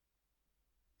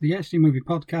The HD Movie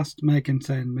Podcast may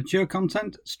contain mature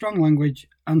content, strong language,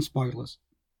 and spoilers.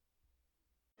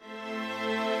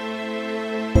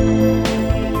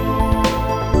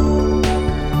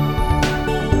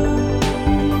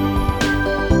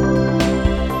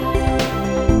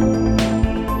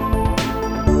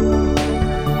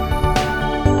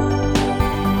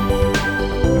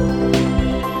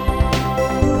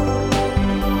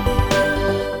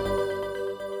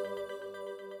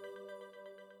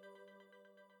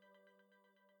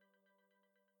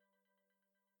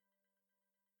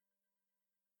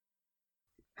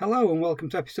 Hello and welcome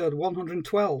to episode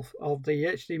 112 of the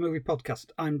HD Movie Podcast.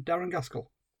 I'm Darren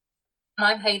Gaskell. And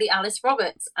I'm Hayley Alice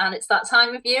Roberts, and it's that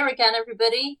time of year again,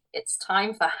 everybody. It's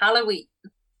time for Halloween.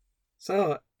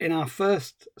 So, in our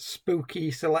first spooky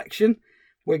selection,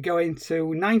 we're going to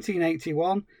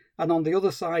 1981, and on the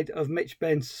other side of Mitch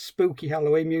Bain's spooky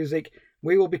Halloween music,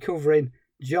 we will be covering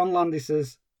John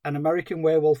Landis's An American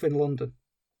Werewolf in London.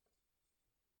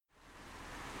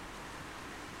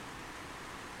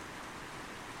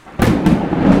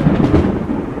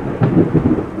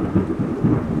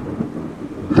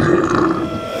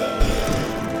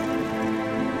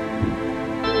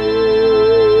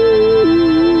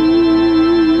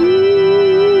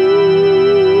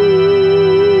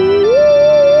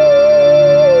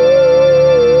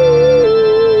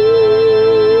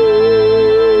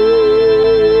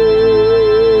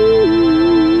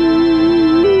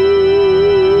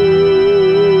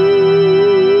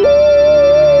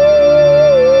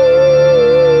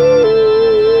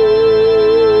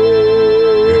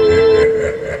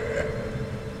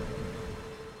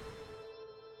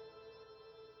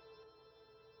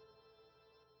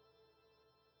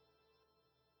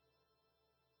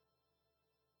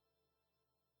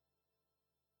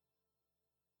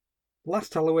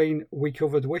 Last Halloween we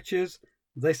covered witches,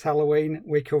 this Halloween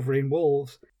we're covering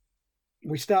wolves.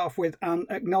 We start off with an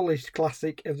acknowledged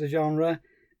classic of the genre.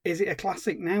 Is it a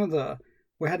classic now though?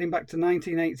 We're heading back to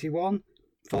 1981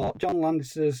 for John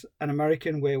Landis's An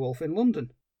American Werewolf in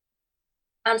London.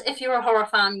 And if you're a horror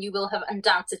fan, you will have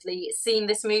undoubtedly seen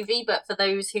this movie, but for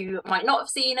those who might not have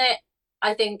seen it,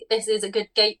 I think this is a good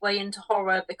gateway into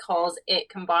horror because it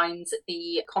combines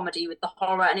the comedy with the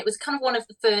horror, and it was kind of one of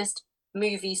the first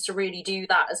movies to really do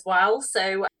that as well.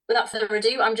 So without further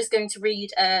ado, I'm just going to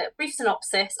read a brief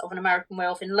synopsis of An American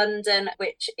Werewolf in London,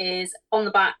 which is on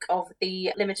the back of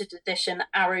the limited edition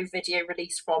Arrow video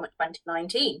release from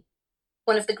 2019.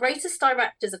 One of the greatest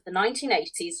directors of the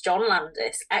 1980s, John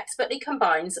Landis, expertly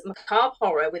combines macabre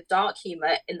horror with dark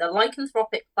humour in the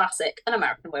lycanthropic classic An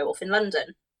American Werewolf in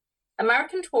London.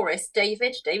 American tourists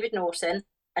David Norton,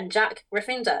 and Jack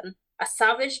Griffin Dunn are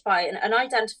savaged by an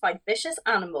unidentified vicious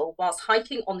animal whilst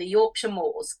hiking on the Yorkshire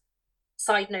moors.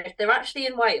 Side note, they're actually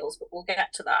in Wales, but we'll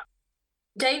get to that.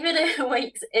 David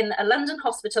awakes in a London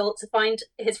hospital to find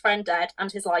his friend dead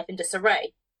and his life in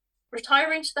disarray.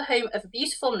 Retiring to the home of a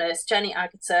beautiful nurse, Jenny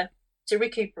Agatha, to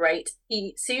recuperate,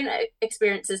 he soon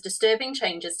experiences disturbing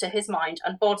changes to his mind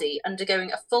and body,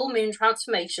 undergoing a full moon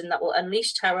transformation that will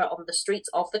unleash terror on the streets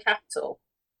of the capital.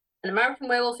 An American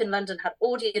Werewolf in London had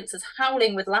audiences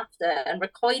howling with laughter and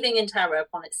recoiling in terror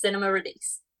upon its cinema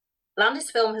release. Landis'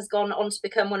 film has gone on to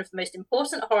become one of the most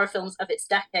important horror films of its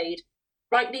decade,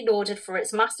 rightly lauded for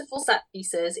its masterful set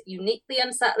pieces, uniquely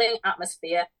unsettling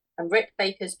atmosphere, and Rick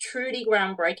Baker's truly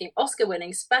groundbreaking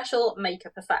Oscar-winning special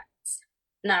makeup effects.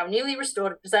 Now newly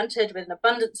restored and presented with an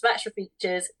abundance of extra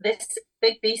features, this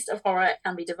big beast of horror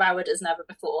can be devoured as never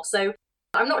before. So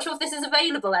I'm not sure if this is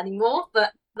available anymore,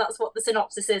 but that's what the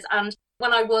synopsis is. And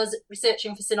when I was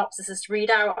researching for synopsises to read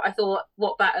out, I thought,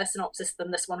 what better synopsis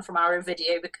than this one from Arrow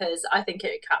Video, because I think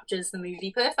it captures the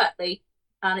movie perfectly,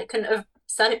 and it couldn't have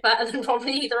said it better than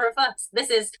probably either of us. This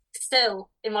is still,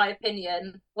 in my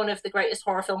opinion, one of the greatest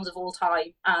horror films of all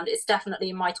time, and it's definitely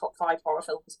in my top 5 horror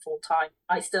films of all time.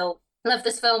 I still love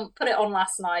this film. Put it on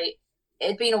last night.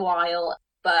 It'd been a while,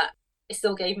 but it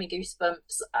still gave me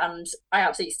goosebumps, and I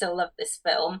absolutely still love this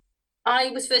film.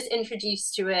 I was first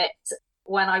introduced to it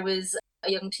when I was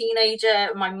a young teenager.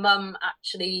 My mum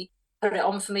actually put it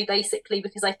on for me, basically,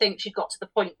 because I think she'd got to the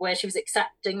point where she was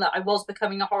accepting that I was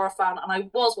becoming a horror fan and I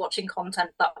was watching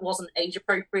content that wasn't age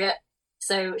appropriate.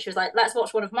 So she was like, let's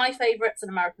watch one of my favourites, An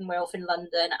American Werewolf in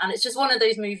London. And it's just one of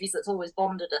those movies that's always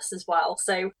bonded us as well.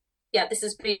 So yeah, this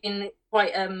has been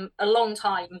quite a long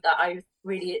time that I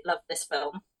really loved this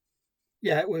film.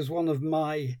 Yeah, it was one of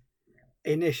my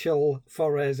initial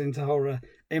forays into horror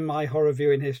in my horror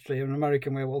viewing history. An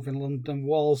American Werewolf in London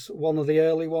was one of the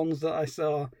early ones that I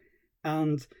saw,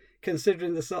 and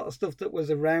considering the sort of stuff that was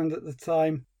around at the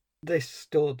time, this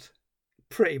stood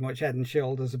pretty much head and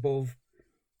shoulders above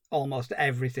almost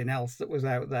everything else that was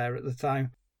out there at the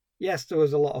time. Yes, there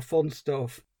was a lot of fun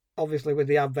stuff. Obviously, with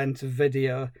the advent of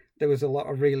video, there was a lot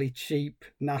of really cheap,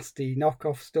 nasty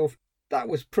knockoff stuff. That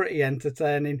was pretty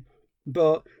entertaining,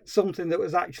 but something that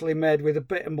was actually made with a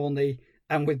bit of money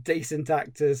and with decent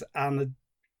actors and a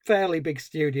fairly big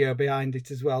studio behind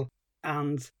it as well.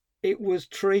 And it was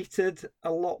treated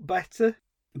a lot better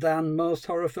than most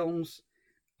horror films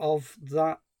of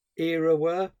that era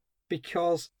were,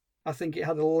 because I think it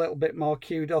had a little bit more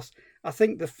kudos. I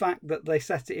think the fact that they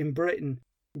set it in Britain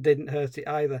didn't hurt it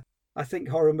either. I think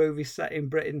horror movies set in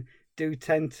Britain do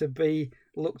tend to be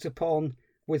looked upon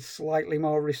with slightly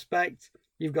more respect.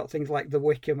 You've got things like The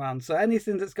Wicker Man. So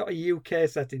anything that's got a UK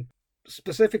setting,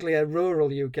 specifically a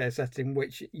rural UK setting,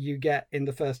 which you get in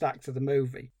the first act of the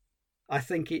movie, I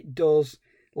think it does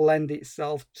lend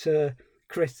itself to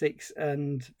critics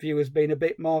and viewers being a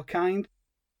bit more kind.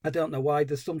 I don't know why.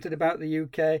 There's something about the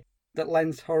UK that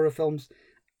lends horror films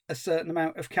a certain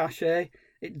amount of cachet.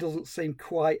 It doesn't seem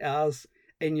quite as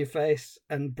in your face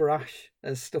and brash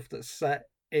as stuff that's set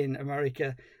in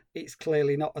America. It's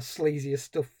clearly not as sleazy as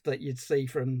stuff that you'd see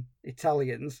from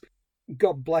Italians.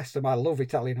 God bless them, I love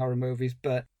Italian horror movies,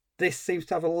 but this seems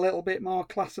to have a little bit more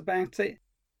class about it.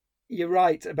 You're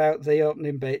right about the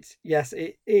opening bit. Yes,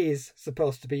 it is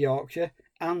supposed to be Yorkshire,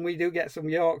 and we do get some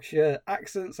Yorkshire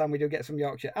accents and we do get some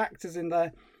Yorkshire actors in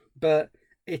there, but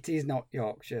it is not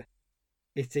Yorkshire.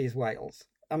 It is Wales.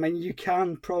 I mean, you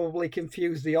can probably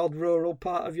confuse the odd rural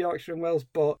part of Yorkshire and Wales,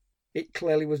 but it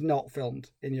clearly was not filmed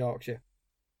in Yorkshire.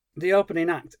 The opening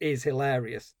act is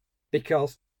hilarious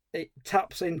because it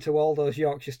taps into all those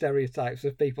Yorkshire stereotypes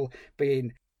of people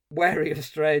being wary of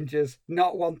strangers,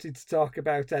 not wanting to talk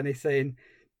about anything,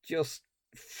 just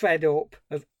fed up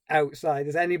of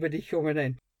outsiders, anybody coming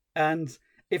in. And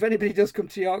if anybody does come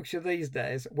to Yorkshire these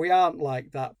days, we aren't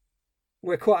like that.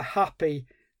 We're quite happy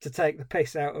to take the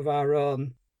piss out of our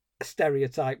own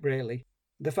stereotype, really.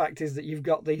 The fact is that you've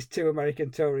got these two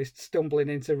American tourists stumbling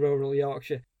into rural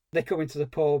Yorkshire. They come into the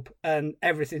pub and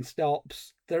everything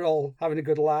stops. They're all having a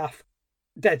good laugh.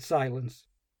 Dead silence.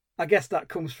 I guess that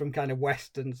comes from kind of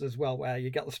westerns as well, where you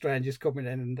get the strangers coming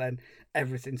in and then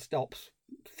everything stops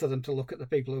for them to look at the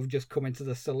people who've just come into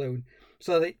the saloon.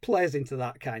 So it plays into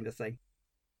that kind of thing.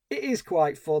 It is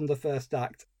quite fun, the first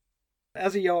act.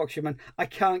 As a Yorkshireman, I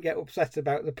can't get upset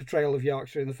about the portrayal of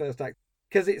Yorkshire in the first act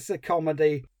because it's a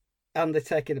comedy and they're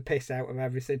taking a piss out of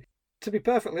everything. To be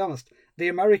perfectly honest, the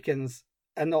Americans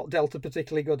are not dealt a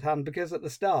particularly good hand because at the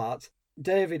start,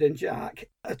 David and Jack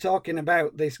are talking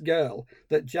about this girl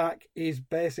that Jack is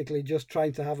basically just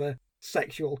trying to have a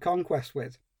sexual conquest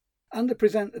with. And they're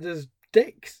presented as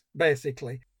dicks,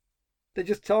 basically. They're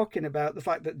just talking about the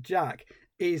fact that Jack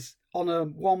is on a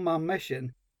one-man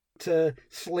mission to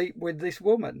sleep with this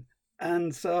woman.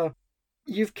 And so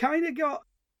you've kind of got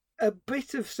a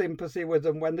bit of sympathy with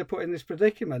them when they're put in this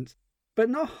predicament, but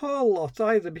not a whole lot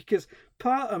either, because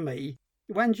part of me,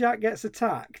 when Jack gets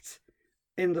attacked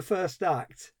in the first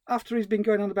act, after he's been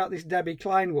going on about this Debbie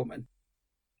Klein woman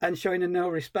and showing her no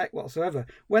respect whatsoever,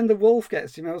 when the wolf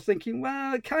gets him, I was thinking,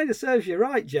 well, it kind of serves you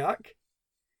right, Jack.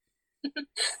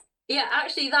 Yeah,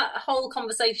 actually, that whole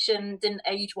conversation didn't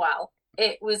age well.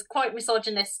 It was quite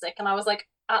misogynistic, and I was like,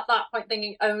 at that point,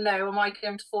 thinking, oh no, am I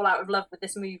going to fall out of love with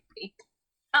this movie?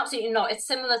 Absolutely not. It's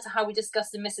similar to how we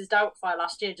discussed in Mrs. Doubtfire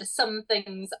last year. Just some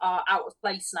things are out of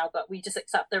place now, but we just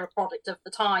accept they're a product of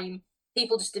the time.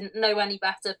 People just didn't know any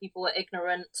better. People were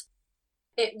ignorant.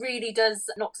 It really does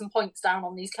knock some points down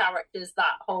on these characters,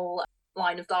 that whole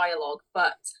line of dialogue.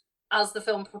 But as the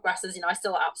film progresses, I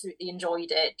still absolutely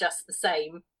enjoyed it just the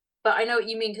same. But I know what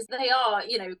you mean, because they are,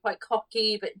 quite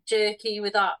cocky, but jerky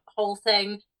with that whole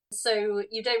thing. So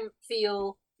you don't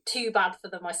feel too bad for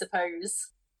them, I suppose.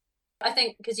 I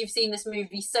think because you've seen this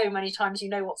movie so many times, you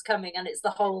know what's coming, and it's the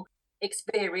whole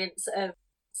experience of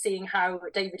seeing how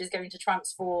David is going to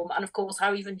transform, and of course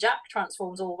how even Jack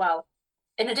transforms all well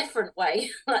in a different way,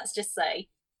 let's just say.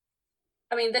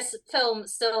 I mean, this film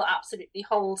still absolutely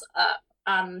holds up,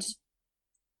 and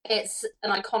it's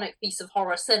an iconic piece of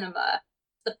horror cinema.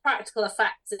 The practical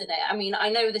effects in it, I mean, I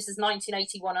know this is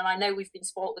 1981 and I know we've been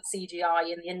spoilt with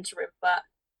CGI in the interim, but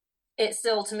it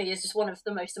still, to me, is just one of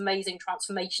the most amazing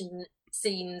transformation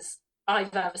scenes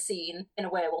I've ever seen in a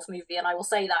werewolf movie. And I will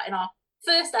say that in our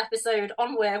first episode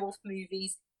on werewolf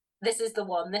movies, this is the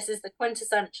one. This is the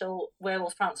quintessential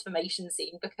werewolf transformation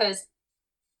scene, because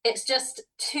it's just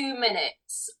 2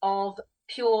 minutes of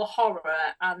pure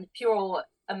horror and pure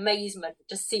amazement,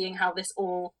 just seeing how this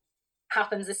all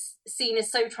happens. This scene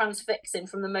is so transfixing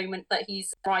from the moment that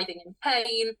he's writhing in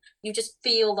pain. You just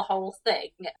feel the whole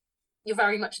thing. You're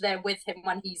very much there with him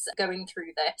when he's going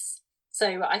through this.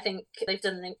 So I think they've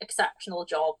done an exceptional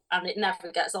job, and it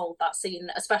never gets old, that scene,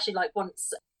 especially like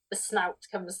once the snout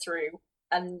comes through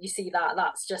and you see that,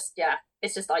 that's just, yeah,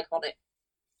 it's just iconic.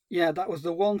 Yeah, that was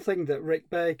the one thing that Rick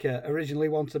Baker originally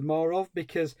wanted more of,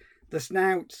 because the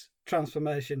snout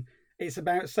transformation, it's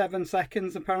about 7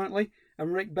 seconds apparently,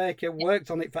 and Rick Baker worked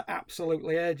on it for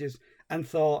absolutely ages and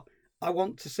thought, I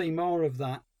want to see more of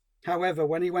that. However,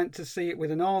 when he went to see it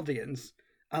with an audience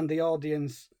and the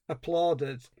audience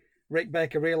applauded, Rick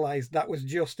Baker realised that was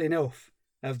just enough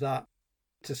of that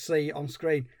to see on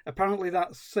screen. Apparently,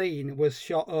 that scene was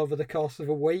shot over the course of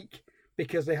a week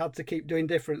because they had to keep doing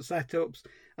different setups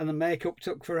and the makeup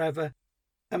took forever.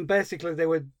 And basically, they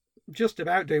were just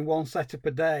about doing one setup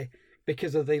a day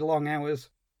because of the long hours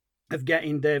of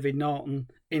getting David Norton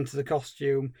into the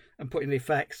costume and putting the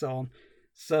effects on.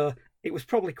 So it was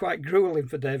probably quite grueling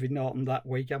for David Norton that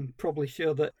week. I'm probably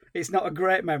sure that it's not a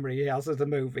great memory he has of the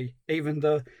movie, even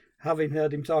though, having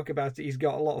heard him talk about it, he's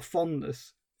got a lot of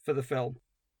fondness for the film.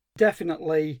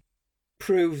 Definitely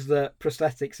proves that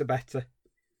prosthetics are better.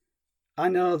 I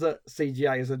know that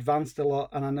CGI has advanced a lot,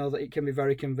 and I know that it can be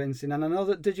very convincing, and I know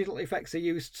that digital effects are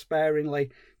used sparingly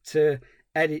to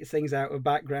edit things out of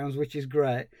backgrounds, which is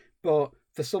great. But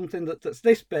for something that's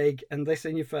this big and this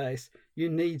in your face, you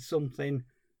need something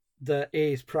that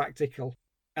is practical.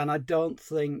 And I don't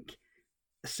think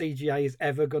CGI is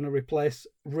ever going to replace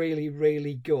really,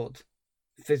 really good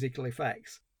physical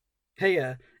effects.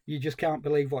 Here, you just can't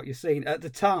believe what you're seeing. At the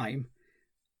time,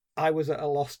 I was at a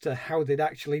loss to how they'd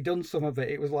actually done some of it.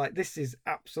 It was like, this is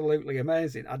absolutely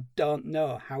amazing. I don't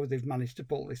know how they've managed to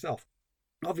pull this off.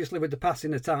 Obviously, with the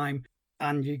passing of time,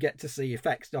 and you get to see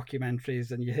effects documentaries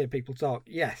and you hear people talk,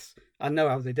 yes, I know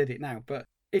how they did it now. But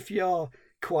if you're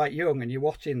quite young and you're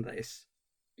watching this,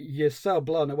 you're so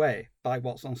blown away by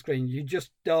what's on screen. You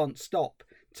just don't stop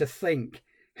to think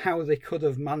how they could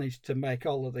have managed to make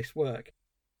all of this work.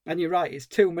 And you're right, it's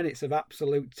 2 minutes of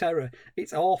absolute terror.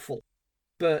 It's awful,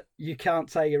 but you can't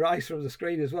tear your eyes from the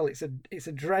screen as well. It's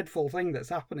a dreadful thing that's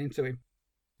happening to him.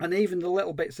 And even the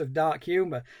little bits of dark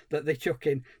humour that they chuck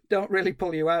in don't really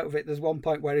pull you out of it. There's one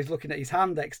point where he's looking at his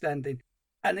hand extending,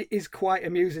 and it is quite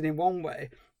amusing in one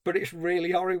way, but it's really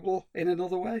horrible in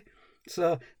another way.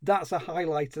 So that's a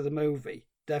highlight of the movie,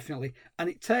 definitely. And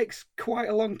it takes quite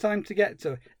a long time to get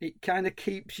to. It kind of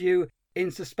keeps you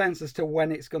in suspense as to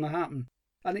when it's going to happen.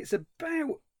 And it's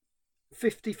about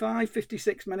 55,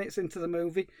 56 minutes into the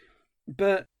movie,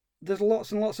 but there's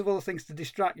lots and lots of other things to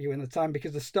distract you in the time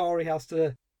because the story has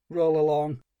to roll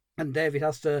along and David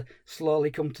has to slowly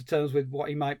come to terms with what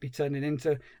he might be turning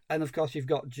into. And of course, you've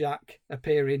got Jack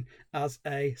appearing as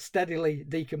a steadily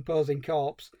decomposing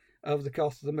corpse over the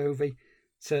course of the movie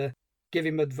to give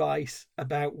him advice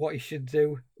about what he should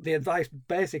do. The advice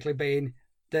basically being,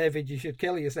 David, you should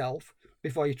kill yourself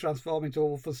before you transform into a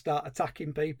wolf and start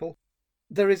attacking people.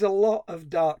 There is a lot of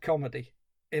dark comedy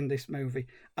in this movie,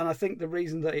 and I think the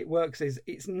reason that it works is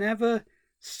it's never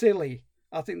silly.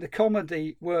 I think the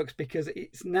comedy works because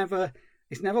it's never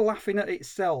laughing at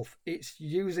itself. It's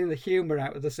using the humour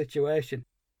out of the situation,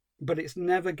 but it's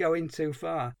never going too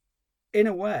far. In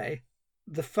a way,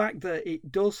 the fact that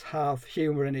it does have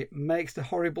humour in it makes the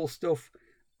horrible stuff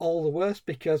all the worse,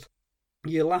 because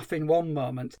you laugh in one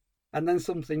moment and then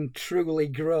something truly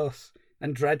gross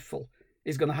and dreadful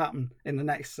is going to happen in the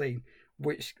next scene,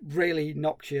 which really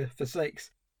knocks you for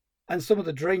six. And some of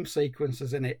the dream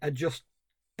sequences in it are just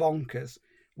bonkers.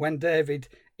 When David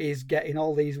is getting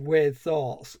all these weird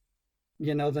thoughts,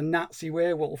 you know, the Nazi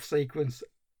werewolf sequence,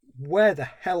 where the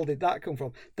hell did that come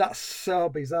from? That's so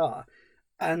bizarre.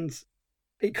 And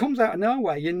it comes out of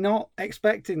nowhere. You're not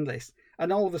expecting this.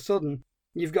 And all of a sudden,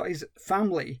 you've got his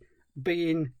family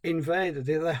being invaded.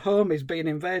 Their home is being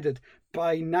invaded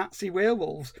by Nazi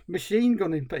werewolves, machine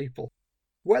gunning people.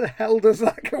 Where the hell does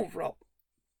that come from?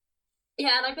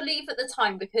 Yeah, and I believe at the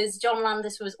time, because John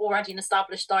Landis was already an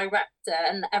established director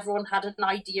and everyone had an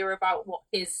idea about what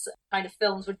his kind of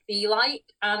films would be like.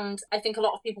 And I think a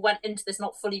lot of people went into this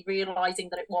not fully realising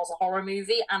that it was a horror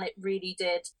movie, and it really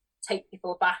did take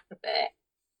people back a bit.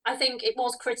 I think it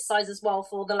was criticised as well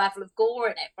for the level of gore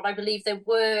in it, but I believe there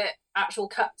were actual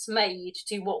cuts made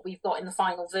to what we've got in the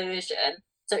final version,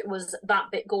 so it was that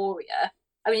bit gorier.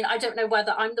 I mean, I don't know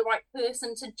whether I'm the right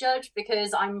person to judge,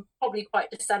 because I'm probably quite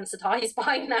desensitized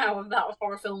by now about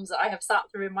horror films that I have sat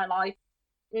through in my life.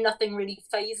 Nothing really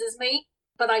phases me.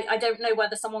 But I don't know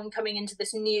whether someone coming into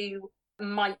this new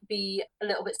might be a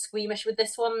little bit squeamish with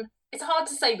this one. It's hard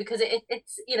to say, because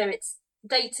it's, you know, it's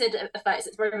dated effects.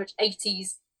 It's very much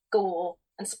 80s gore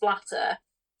and splatter.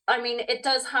 I mean, it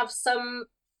does have some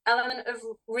element of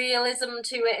realism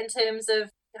to it in terms of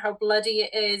how bloody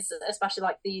it is, especially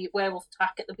like the werewolf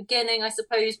attack at the beginning, I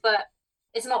suppose, but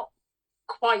it's not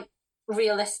quite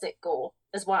realistic gore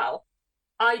as well.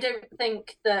 I don't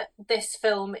think that this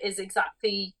film is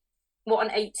exactly what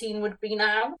an 18 would be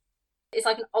now. It's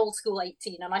like an old school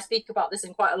 18, and I speak about this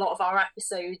in quite a lot of our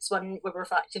episodes when we're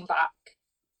reflecting back.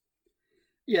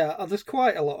 Yeah, there's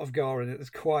quite a lot of gore in it. There's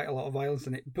quite a lot of violence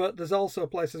in it. But there's also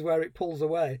places where it pulls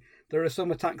away. There are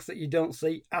some attacks that you don't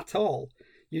see at all.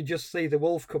 You just see the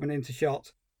wolf coming into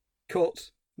shot, cut,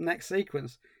 next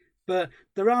sequence. But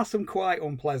there are some quite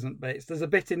unpleasant bits. There's a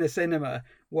bit in the cinema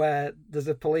where there's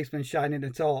a policeman shining a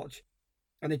torch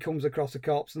and he comes across a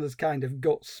corpse and there's kind of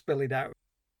guts spilling out.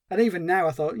 And even now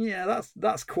I thought, yeah,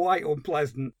 that's quite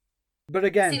unpleasant. But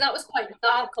again... See, that was quite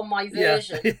dark on my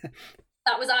version. Yeah.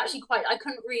 That was actually quite... I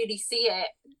couldn't really see it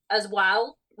as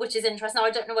well, which is interesting. Now,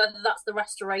 I don't know whether that's the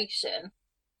restoration.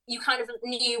 You kind of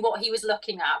knew what he was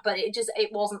looking at, but it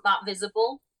wasn't that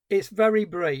visible. It's very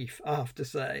brief, I have to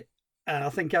say. And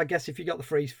I guess if you got the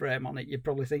freeze frame on it, you'd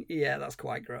probably think, yeah, that's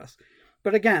quite gross.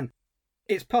 But again,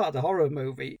 it's part of the horror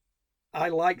movie. I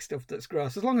like stuff that's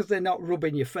gross, as long as they're not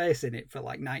rubbing your face in it for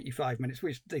like 95 minutes,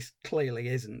 which this clearly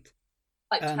isn't.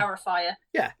 Like Terrifier.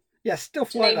 Yeah,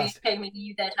 stuff like that. Came in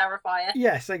you there, Terrifier.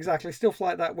 Yes, exactly. Stuff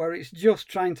like that where it's just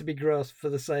trying to be gross for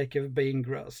the sake of being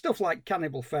gross. Stuff like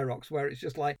Cannibal Ferox, where it's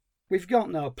just like, we've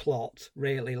got no plot,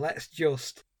 really. Let's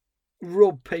just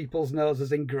rub people's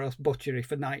noses in gross butchery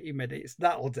for 90 minutes.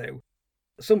 That'll do.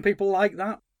 Some people like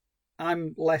that.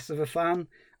 I'm less of a fan.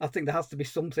 I think there has to be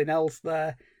something else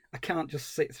there. I can't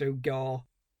just sit through gore.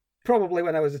 Probably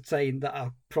when I was a teen that I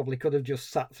probably could have just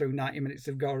sat through 90 minutes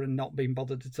of gore and not been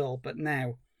bothered at all. But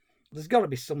now, there's got to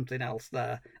be something else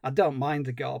there. I don't mind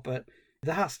the gore, but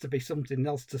there has to be something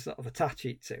else to sort of attach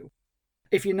it to.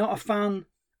 If you're not a fan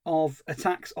of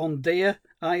attacks on deer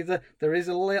either, there is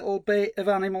a little bit of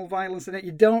animal violence in it.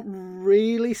 You don't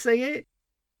really see it,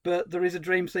 but there is a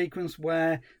dream sequence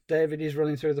where David is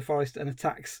running through the forest and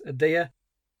attacks a deer,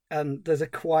 and there's a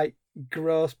quite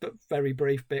gross but very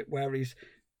brief bit where he's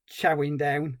chowing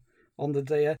down on the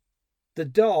deer. The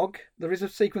dog, there is a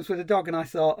sequence with a dog, and I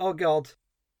thought, oh God,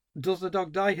 does the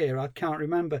dog die here? I can't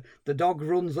remember. The dog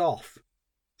runs off.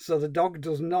 So the dog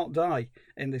does not die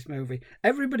in this movie.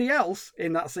 Everybody else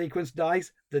in that sequence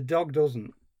dies. The dog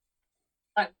doesn't.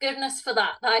 Thank goodness for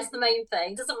that. That is the main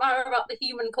thing. It doesn't matter about the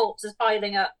human corpses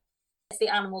piling up. It's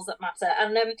the animals that matter.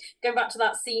 And going back to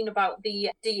that scene about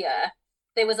the deer,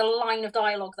 there was a line of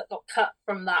dialogue that got cut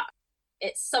from that.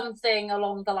 It's something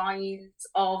along the lines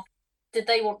of, did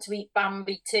they want to eat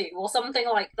Bambi too? Or something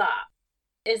like that.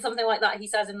 It's something like that he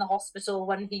says in the hospital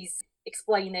when he's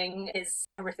explaining his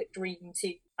horrific dream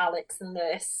to Alex and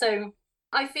nurse. So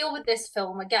I feel with this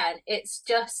film, again, it's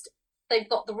just they've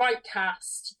got the right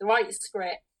cast, the right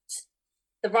script,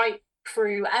 the right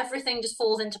crew. Everything just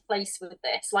falls into place with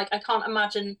this. Like, I can't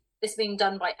imagine this being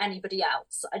done by anybody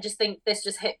else. I just think this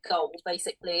just hit gold,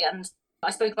 basically. And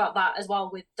I spoke about that as well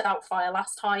with Doubtfire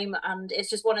last time, and it's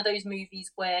just one of those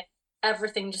movies where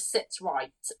everything just sits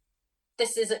right.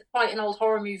 This is quite an old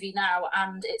horror movie now,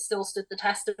 and it still stood the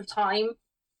test of time.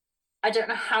 I don't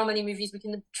know how many movies we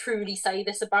can truly say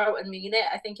this about and mean it.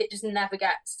 I think it just never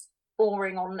gets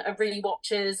boring on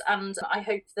rewatches, and I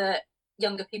hope that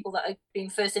younger people that are being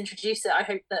first introduced to it, I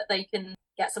hope that they can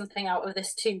get something out of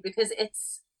this too, because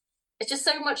it's just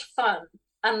so much fun.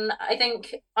 And I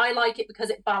think I like it because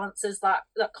it balances that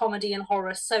comedy and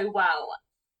horror so well.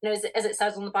 You know, as it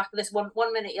says on the back of this, one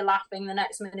minute you're laughing, the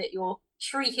next minute you're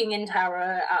shrieking in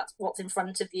terror at what's in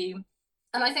front of you.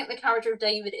 And I think the character of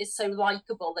David is so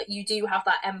likeable that you do have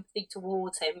that empathy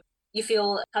towards him. You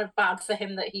feel kind of bad for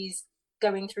him that he's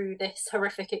going through this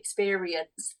horrific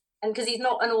experience. And because he's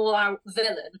not an all-out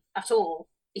villain at all.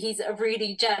 He's a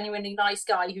really genuinely nice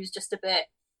guy who's just a bit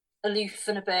aloof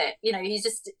and a bit, you know, he's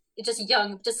just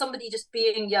young, just somebody just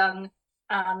being young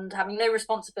and having no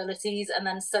responsibilities, and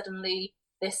then suddenly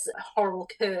this horrible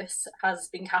curse has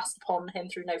been cast upon him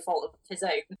through no fault of his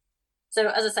own. So,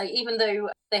 as I say, even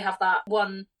though they have that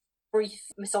one brief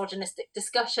misogynistic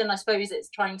discussion, I suppose it's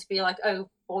trying to be like, oh,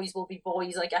 boys will be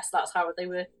boys. I guess that's how they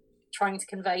were trying to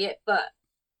convey it. But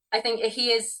I think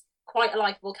he is quite a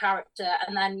likeable character.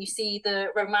 And then you see the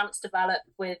romance develop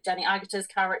with Jenny Agutter's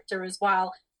character as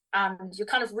well. And you're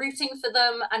kind of rooting for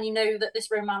them, and you know that this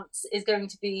romance is going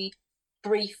to be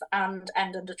brief and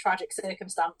end under tragic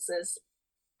circumstances.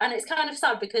 And it's kind of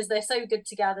sad because they're so good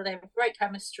together, they have great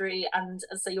chemistry, and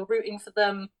so you're rooting for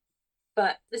them.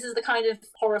 But this is the kind of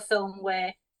horror film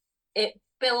where it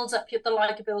builds up the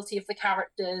likability of the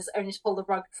characters, only to pull the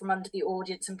rug from under the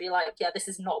audience and be like, yeah, this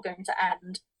is not going to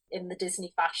end in the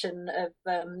Disney fashion of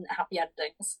happy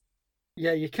endings.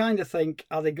 Yeah, you kind of think,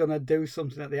 are they going to do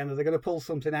something at the end? Are they going to pull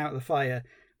something out of the fire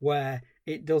where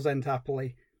it does end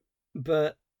happily?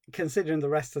 But considering the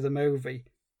rest of the movie,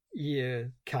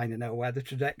 you kind of know where the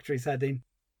trajectory's heading,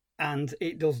 and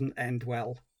it doesn't end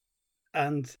well.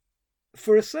 And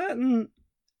for a certain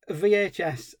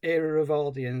VHS era of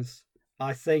audience,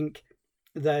 I think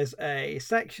there's a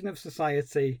section of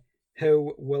society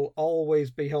who will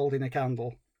always be holding a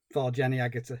candle for Jenny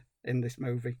Agutter in this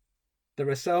movie. There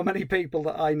are so many people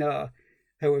that I know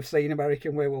who have seen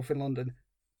American Werewolf in London,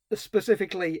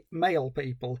 specifically male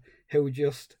people who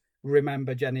just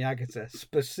remember Jenny Agutter,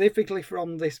 specifically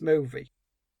from this movie.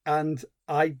 And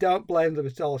I don't blame them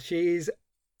at all. She's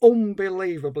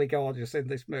unbelievably gorgeous in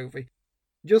this movie.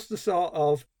 Just the sort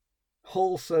of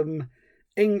wholesome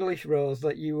English rose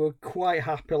that you would quite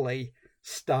happily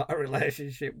start a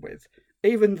relationship with.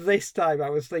 Even this time, I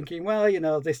was thinking,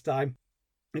 well, this time,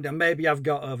 maybe I've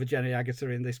got over Jenny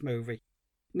Agutter in this movie.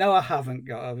 No, I haven't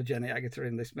got over Jenny Agutter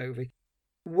in this movie.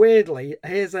 Weirdly,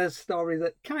 here's a story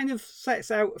that kind of sets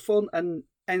out fun and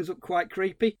ends up quite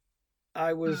creepy.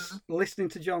 I was listening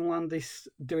to John Landis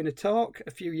doing a talk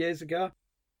a few years ago,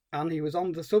 and he was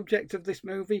on the subject of this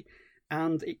movie,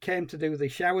 and it came to do the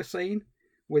shower scene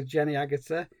with Jenny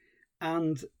Agutter.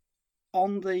 And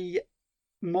on the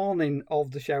morning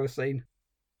of the shower scene,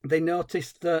 they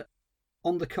noticed that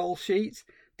on the call sheet,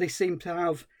 they seemed to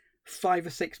have 5 or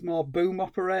 6 more boom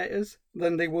operators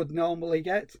than they would normally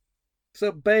get.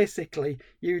 So basically,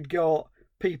 you'd got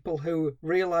people who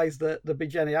realised that there'd be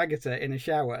Jenny Agutter in a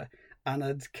shower and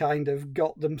had kind of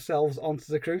got themselves onto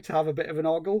the crew to have a bit of an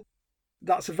ogle.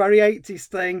 That's a very 80s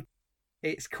thing.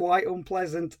 It's quite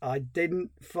unpleasant. I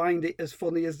didn't find it as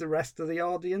funny as the rest of the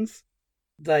audience.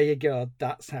 There you go.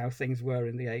 That's how things were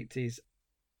in the 80s.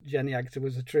 Jenny Agutter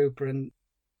was a trooper, and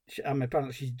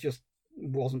apparently she just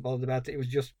wasn't bothered about it. It was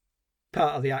just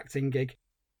part of the acting gig.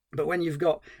 But when you've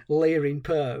got leering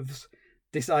pervs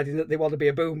deciding that they want to be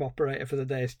a boom operator for the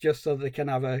day just so they can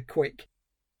have a quick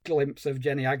glimpse of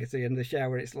Jenny Agutter in the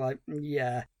shower, it's like,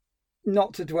 yeah,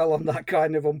 not to dwell on that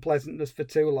kind of unpleasantness for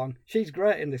too long. She's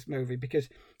great in this movie because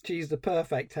she's the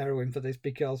perfect heroine for this,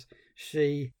 because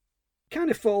she kind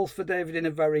of falls for David in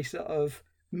a very sort of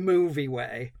movie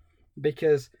way,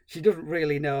 because she doesn't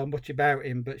really know much about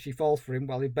him, but she falls for him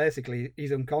while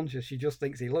he's unconscious. She just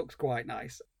thinks he looks quite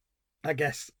nice. I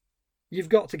guess you've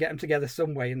got to get them together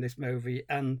some way in this movie,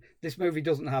 and this movie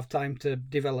doesn't have time to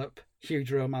develop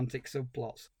huge romantic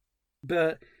subplots.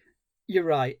 But you're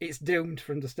right, it's doomed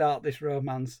from the start, this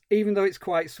romance. Even though it's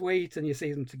quite sweet and you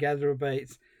see them together a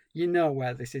bit, you know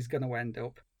where this is going to end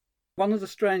up. One of the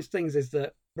strange things is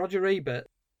that Roger Ebert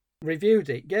reviewed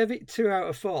it, gave it 2 out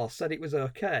of 4, said it was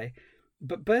okay,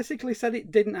 but basically said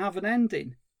it didn't have an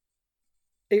ending.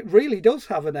 It really does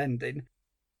have an ending.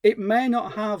 It may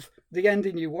not have the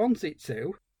ending you want it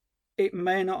to. It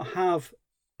may not have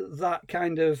that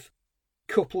kind of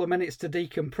couple of minutes to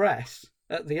decompress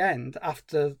at the end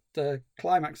after the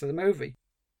climax of the movie.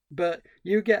 But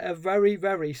you get a very,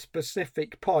 very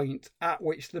specific point at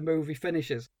which the movie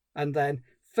finishes, and then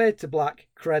fade to black,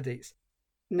 credits.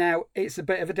 Now, it's a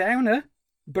bit of a downer,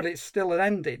 but it's still an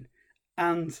ending.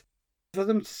 And for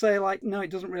them to say, like, no, it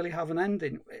doesn't really have an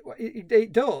ending,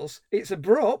 it does. It's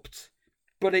abrupt,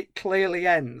 but it clearly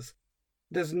ends.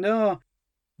 There's no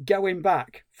going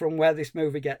back from where this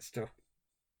movie gets to.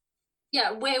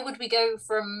 Yeah, where would we go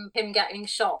from him getting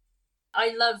shot?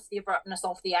 I love the abruptness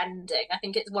of the ending. I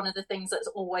think it's one of the things that's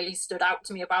always stood out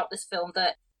to me about this film,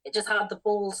 that it just had the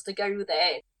balls to go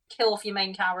there, kill off your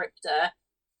main character,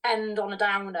 end on a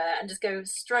downer, and just go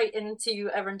straight into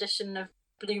a rendition of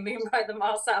Blue Moon by the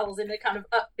Marcells in a kind of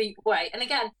upbeat way. And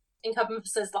again,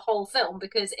 encompasses the whole film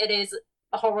because it is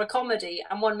a horror comedy,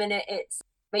 and one minute it's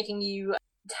making you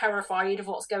terrified of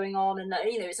what's going on, and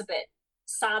it's a bit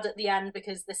sad at the end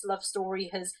because this love story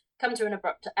has come to an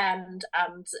abrupt end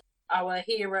and our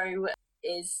hero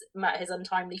is met his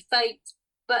untimely fate.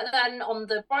 But then on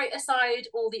the brighter side,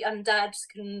 all the undead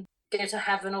can go to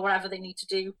heaven or whatever they need to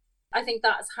do. I think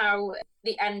that's how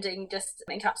the ending just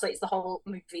encapsulates the whole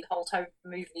movie, the whole tone of the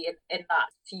movie in that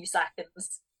few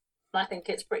seconds. And I think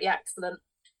it's pretty excellent.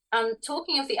 And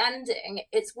talking of the ending,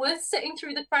 it's worth sitting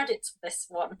through the credits for this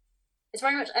one. It's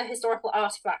very much a historical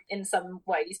artifact in some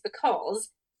ways, because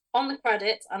on the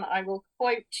credits, and I will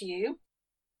quote you,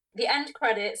 the end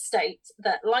credits state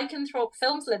that Lycanthrope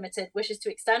Films Limited wishes to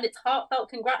extend its heartfelt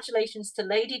congratulations to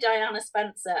Lady Diana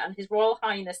Spencer and His Royal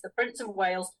Highness the Prince of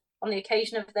Wales on the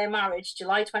occasion of their marriage,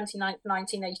 July 29th,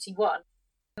 1981.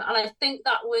 And I think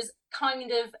that was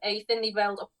kind of a thinly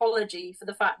veiled apology for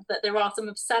the fact that there are some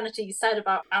obscenities said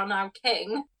about our now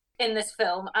king in this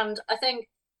film. And I think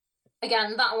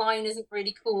Again, that line isn't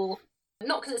really cool,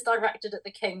 not because it's directed at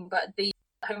the king, but the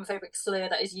homophobic slur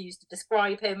that is used to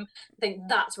describe him. I think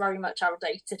that's very much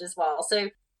outdated as well. So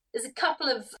there's a couple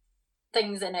of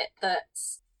things in it that,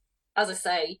 as I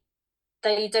say,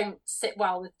 they don't sit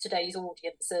well with today's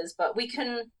audiences, but we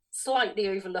can slightly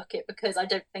overlook it because I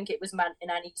don't think it was meant in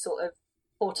any sort of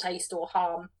poor taste or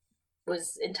harm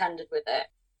was intended with it.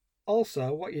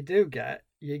 Also, what you do get,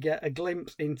 you get a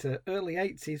glimpse into early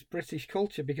 80s British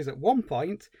culture because at one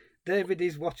point, David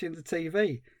is watching the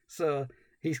TV. So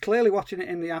he's clearly watching it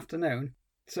in the afternoon.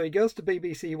 So he goes to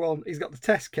BBC One, he's got the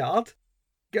test card,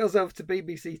 goes over to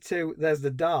BBC Two, there's the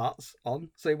darts on,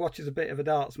 so he watches a bit of a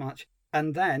darts match.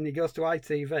 And then he goes to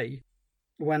ITV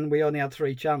when we only had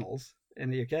 3 channels in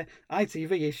the UK.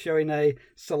 ITV is showing a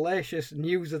salacious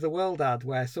News of the World ad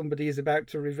where somebody is about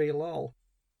to reveal all,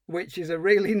 which is a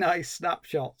really nice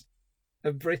snapshot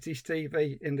of British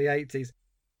TV in the 80s.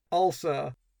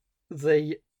 Also,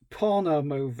 the porno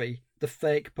movie, the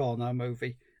fake porno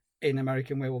movie in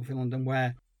American Werewolf in London,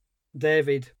 where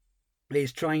David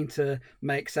is trying to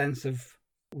make sense of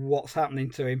what's happening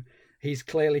to him. He's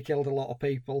clearly killed a lot of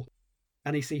people,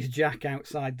 and he sees Jack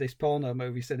outside this porno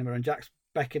movie cinema, and Jack's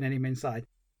beckoning him inside.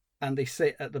 And they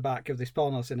sit at the back of this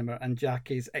porno cinema, and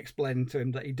Jack is explaining to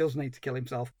him that he does need to kill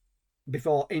himself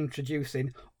before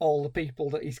introducing all the people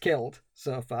that he's killed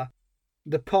so far.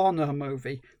 The porno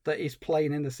movie that is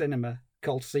playing in the cinema,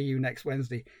 called See You Next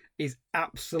Wednesday, is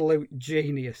absolute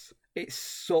genius. It's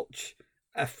such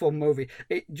a fun movie.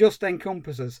 It just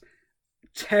encompasses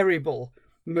terrible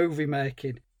movie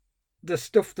making. The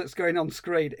stuff that's going on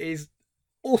screen is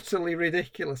utterly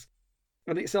ridiculous.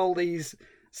 And it's all these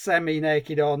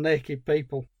semi-naked or naked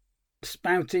people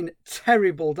spouting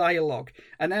terrible dialogue.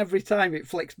 And every time it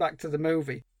flicks back to the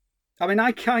movie. I mean,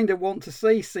 I kind of want to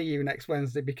See You Next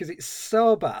Wednesday because it's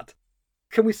so bad.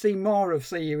 Can we see more of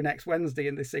See You Next Wednesday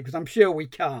in this sequence? I'm sure we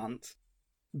can't.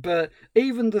 But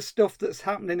even the stuff that's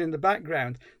happening in the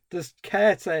background, there's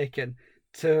care taken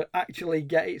to actually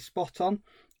get it spot on.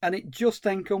 And it just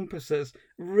encompasses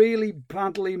really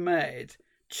badly made,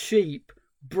 cheap,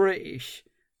 British,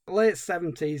 late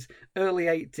 70s, early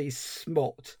 80s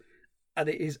smut. And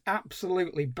it is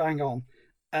absolutely bang on.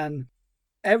 And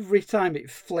every time it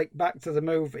flicked back to the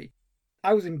movie,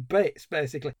 I was in bits,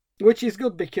 basically. Which is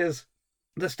good because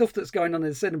the stuff that's going on in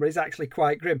the cinema is actually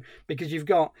quite grim. Because you've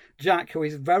got Jack, who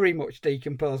is very much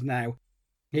decomposed now.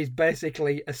 He's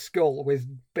basically a skull with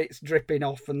bits dripping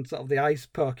off and sort of the ice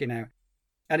poking out.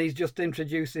 And he's just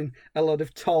introducing a lot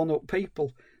of torn up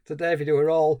people to David who are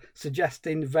all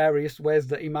suggesting various ways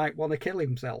that he might want to kill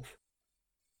himself.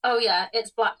 Oh yeah,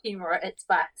 it's black humour at its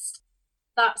best.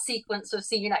 That sequence of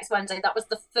See You Next Wednesday, that was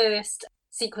the first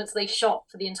sequence they shot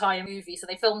for the entire movie. So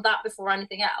they filmed that before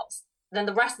anything else. Then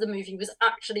the rest of the movie was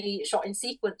actually shot in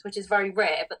sequence, which is very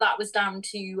rare, but that was down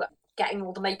to getting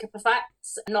all the makeup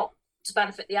effects, not to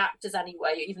benefit the actors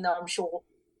anyway, even though I'm sure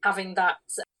having that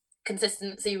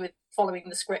consistency with following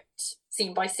the script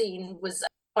scene by scene was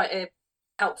quite a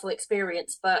helpful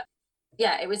experience. But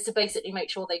yeah, it was to basically make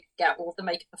sure they could get all the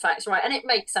makeup effects right. And it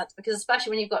makes sense because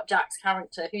especially when you've got Jack's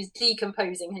character who's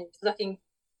decomposing, who's looking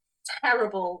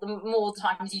terrible the more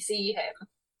times you see him,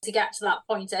 to get to that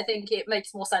point, I think it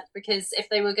makes more sense because if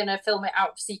they were going to film it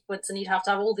out of sequence and you'd have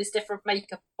to have all this different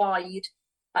makeup applied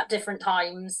at different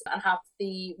times and have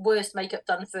the worst makeup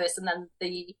done first and then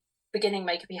the beginning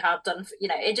makeup he had done,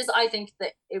 it just, I think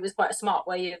that it was quite a smart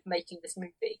way of making this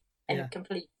movie in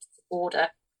complete order.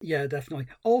 Yeah, definitely.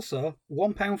 Also,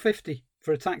 £1.50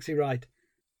 for a taxi ride.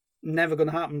 Never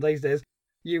going to happen these days.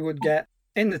 You would get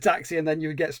in the taxi and then you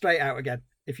would get straight out again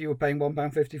if you were paying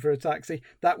 £1.50 for a taxi.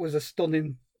 That was a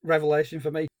stunning revelation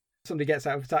for me. Somebody gets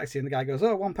out of a taxi and the guy goes,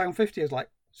 "Oh, £1.50." I was like,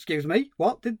 "Excuse me,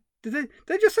 what? Did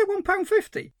they just say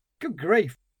 £1.50? Good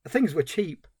grief. Things were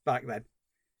cheap back then."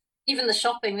 Even the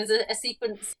shopping, there's a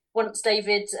sequence once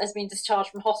David has been discharged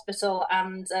from hospital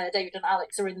and David and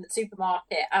Alex are in the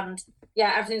supermarket and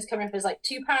everything's coming up as like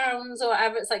 £2 or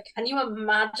whatever. It's like, can you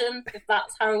imagine if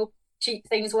that's how cheap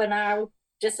things were now?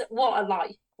 Just what a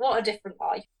life, what a different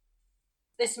life.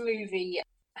 This movie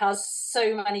has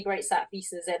so many great set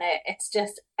pieces in it. It's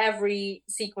just every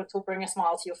sequence will bring a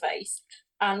smile to your face.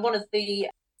 And one of the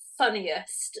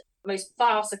funniest, most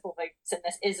farcical moments in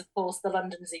this is, of course, the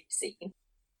London Zoo scene.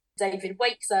 David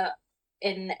wakes up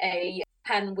in a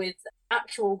pen with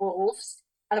actual wolves,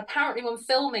 and apparently when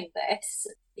filming this,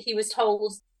 he was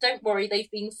told, "Don't worry,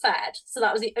 they've been fed." So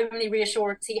that was the only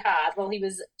reassurance he had while he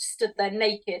was stood there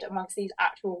naked amongst these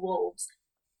actual wolves.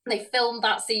 They filmed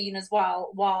that scene as well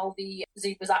while the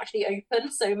zoo was actually open,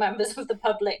 so members of the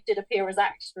public did appear as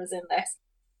extras in this.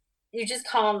 You just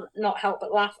can't not help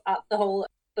but laugh at the whole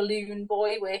balloon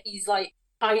boy, where he's like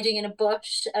hiding in a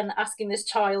bush and asking this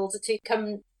child to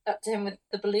come up to him with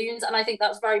the balloons. And I think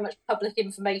that's very much public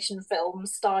information film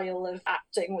style of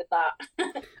acting with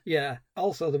that. Yeah.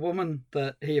 Also, the woman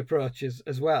that he approaches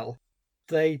as well,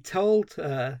 they told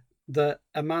her that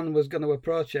a man was going to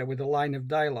approach her with a line of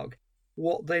dialogue.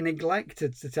 What they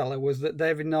neglected to tell her was that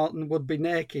David Norton would be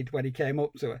naked when he came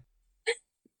up to her.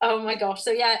 Oh my gosh.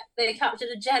 So yeah, they captured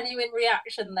a genuine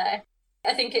reaction there.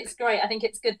 I think it's great. I think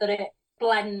it's good that it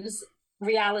blends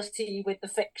reality with the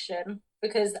fiction,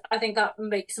 because I think that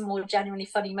makes some more genuinely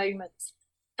funny moments.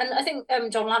 And I think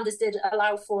John Landis did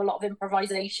allow for a lot of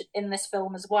improvisation in this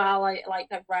film as well.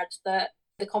 I've read that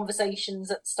the conversations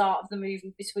at the start of the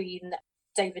movie between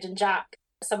David and Jack,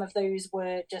 some of those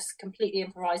were just completely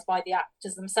improvised by the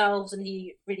actors themselves, and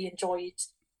he really enjoyed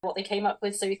what they came up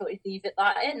with, so he thought he'd leave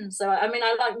that in. So I mean,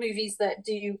 I like movies that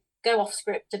do go off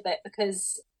script a bit,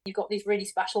 because you've got these really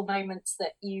special moments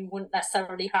that you wouldn't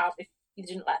necessarily have if you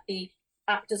didn't let the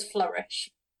actors flourish.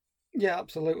 Yeah,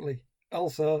 absolutely.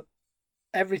 Also,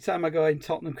 every time I go in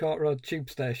Tottenham Court Road tube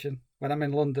station when I'm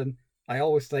in London, I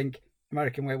always think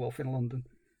American Werewolf in London.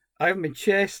 I haven't been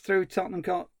chased through Tottenham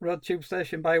Court Road tube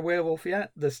station by a werewolf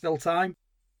yet. There's still time.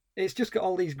 It's just got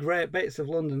all these great bits of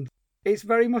London. It's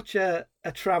very much a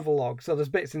travelogue. So there's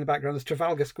bits in the background. There's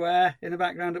Trafalgar Square in the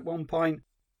background at one point.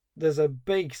 There's a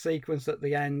big sequence at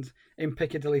the end in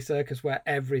Piccadilly Circus where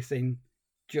everything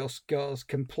just goes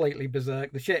completely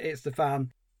berserk. The shit hits the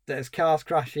fan. There's cars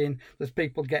crashing. There's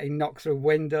people getting knocked through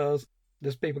windows.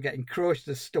 There's people getting crushed.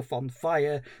 There's stuff on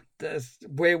fire. There's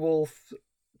werewolf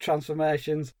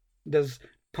transformations. There's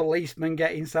policemen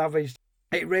getting savaged.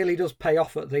 It really does pay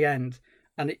off at the end.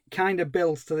 And it kind of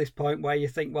builds to this point where you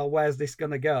think, well, where's this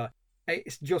going to go?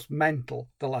 It's just mental,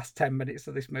 the last 10 minutes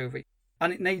of this movie.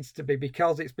 And it needs to be,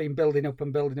 because it's been building up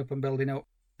and building up and building up.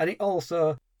 And it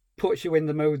also puts you in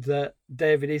the mood that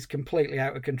David is completely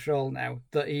out of control now,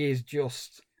 that he is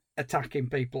just attacking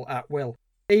people at will.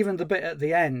 Even the bit at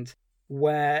the end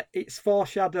where it's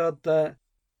foreshadowed that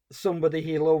somebody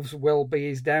he loves will be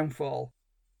his downfall.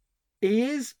 He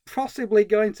is possibly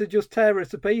going to just tear her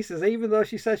to pieces, even though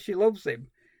she says she loves him.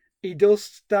 He does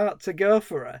start to go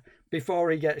for her before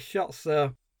he gets shot.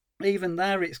 So even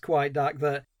there, it's quite dark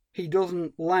that he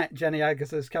doesn't let Jenny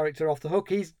Agatha's character off the hook.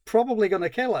 He's probably going to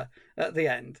kill her at the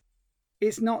end.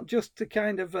 It's not just a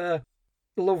kind of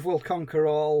love will conquer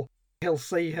all. He'll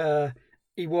see her.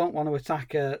 He won't want to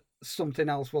attack her. Something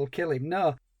else will kill him.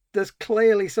 No, there's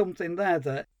clearly something there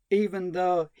that even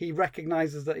though he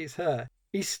recognises that it's her,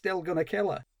 he's still going to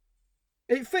kill her.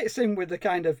 It fits in with the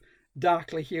kind of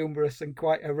darkly humorous and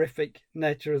quite horrific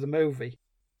nature of the movie.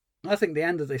 I think the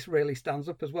end of this really stands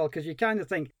up as well, because you kind of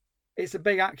think it's a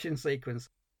big action sequence.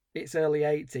 It's early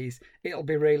 80s. It'll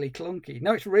be really clunky.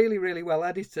 No, it's really, really well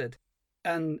edited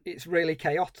and it's really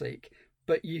chaotic,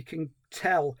 but you can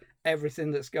tell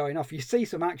everything that's going off. You see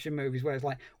some action movies where it's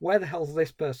like, where the hell's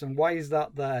this person? Why is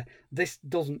that there? This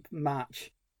doesn't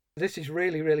match. This is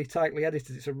really, really tightly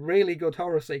edited. It's a really good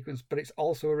horror sequence, but it's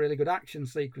also a really good action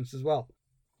sequence as well.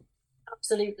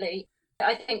 Absolutely.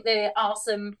 I think there are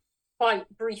some quite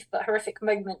brief but horrific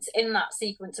moments in that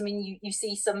sequence. I mean, you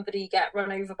see somebody get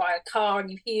run over by a car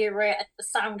and you hear it, the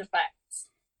sound effects.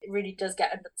 It really does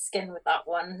get under the skin with that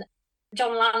one.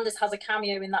 John Landis has a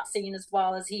cameo in that scene as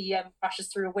well, as he crashes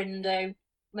through a window.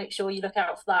 Make sure you look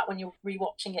out for that when you're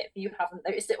rewatching it if you haven't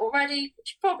noticed it already,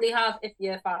 which you probably have if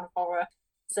you're a fan of horror.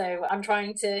 So I'm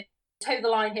trying to toe the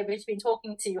line here between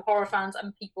talking to horror fans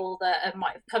and people that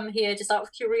might have come here just out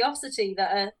of curiosity,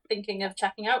 that are thinking of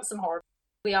checking out some horror.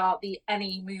 We are the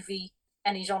Any Movie,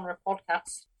 Any Genre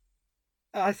podcast.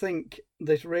 I think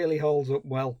this really holds up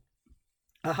well.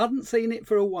 I hadn't seen it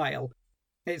for a while.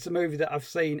 It's a movie that I've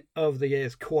seen over the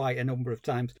years quite a number of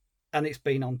times, and it's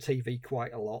been on TV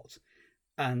quite a lot.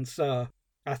 And so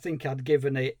I think I'd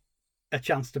given it a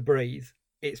chance to breathe.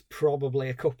 It's probably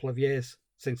a couple of years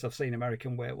since I've seen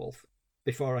American Werewolf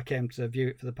before I came to view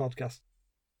it for the podcast.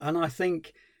 And I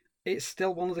think it's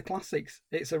still one of the classics.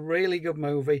 It's a really good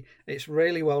movie. It's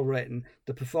really well written.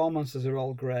 The performances are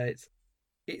all great.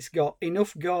 It's got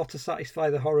enough gore to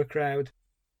satisfy the horror crowd.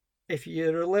 If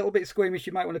you're a little bit squeamish,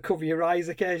 you might want to cover your eyes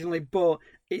occasionally, but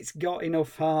it's got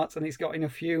enough heart and it's got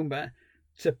enough humour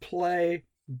to play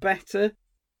better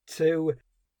to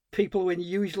people who are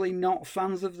usually not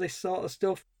fans of this sort of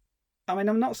stuff. I mean,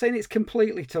 I'm not saying it's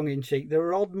completely tongue-in-cheek. There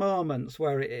are odd moments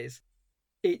where it is.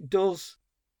 It does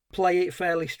play it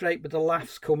fairly straight, but the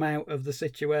laughs come out of the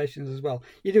situations as well.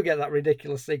 You do get that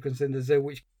ridiculous sequence in the zoo,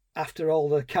 which, after all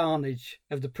the carnage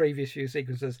of the previous few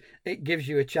sequences, it gives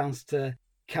you a chance to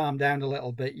calm down a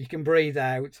little bit. You can breathe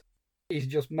out. he's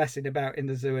just messing about in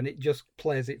the zoo and it just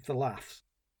plays it for laughs.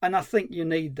 And I think you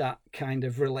need that kind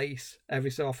of release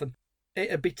every so often.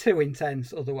 It'd be too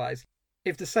intense otherwise.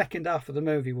 If the second half of the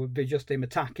movie would be just him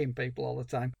attacking people all the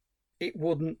time, it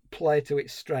wouldn't play to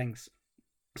its strengths.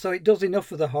 So it does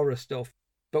enough of the horror stuff,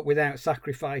 but without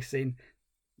sacrificing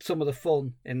some of the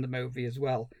fun in the movie as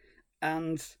well.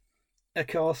 And, of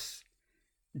course,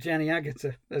 Jenny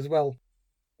Agutter as well.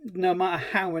 No matter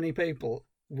how many people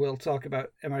will talk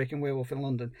about American Werewolf in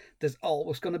London, there's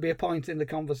always going to be a point in the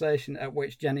conversation at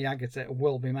which Jenny Agutter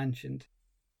will be mentioned.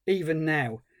 Even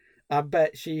now, I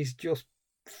bet she's just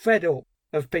fed up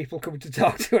of people coming to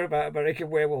talk to her about American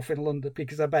Werewolf in London,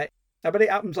 because I bet it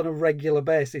happens on a regular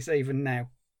basis even now.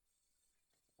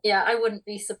 Yeah, I wouldn't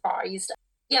be surprised.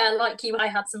 Yeah, like you, I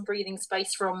had some breathing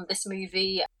space from this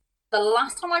movie. The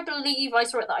last time I believe I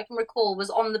saw it that I can recall was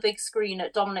on the big screen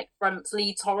at Dominic Brunt's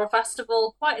Leeds Horror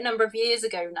Festival quite a number of years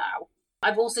ago now.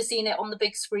 I've also seen it on the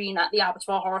big screen at the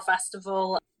Abattoir Horror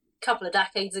Festival a couple of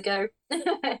decades ago.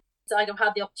 So I've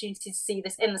had the opportunity to see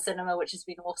this in the cinema, which has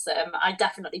been awesome. I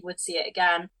definitely would see it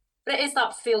again. But it is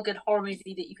that feel-good horror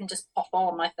movie that you can just pop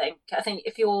on, I think. I think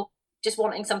if you're just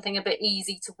wanting something a bit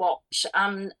easy to watch,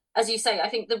 and as you say, I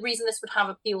think the reason this would have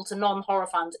appeal to non-horror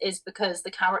fans is because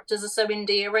the characters are so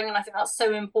endearing, and I think that's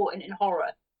so important in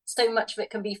horror. So much of it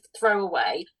can be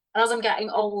throwaway. And as I'm getting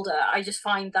older, I just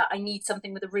find that I need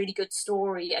something with a really good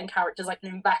story and characters I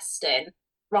can invest in,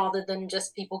 rather than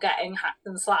just people getting hacked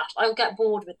and slashed. I'll get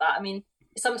bored with that. I mean,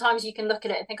 sometimes you can look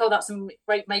at it and think, oh, that's some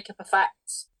great makeup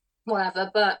effects, whatever,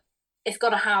 but it's got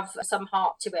to have some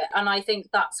heart to it. And I think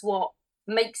that's what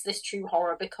makes this true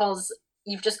horror, because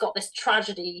you've just got this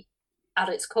tragedy at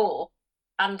its core.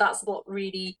 And that's what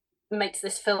really makes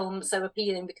this film so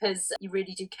appealing, because you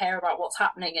really do care about what's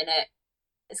happening in it.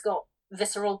 It's got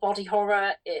visceral body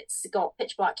horror, it's got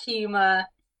pitch black humour,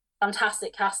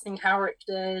 fantastic casting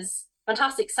characters,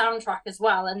 fantastic soundtrack as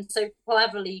well, and so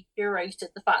cleverly curated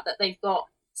the fact that they've got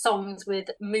songs with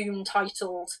Moon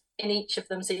titled in each of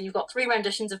them. So you've got 3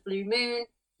 renditions of Blue Moon,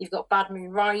 you've got Bad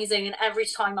Moon Rising, and every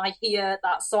time I hear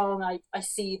that song, I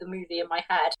see the movie in my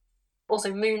head.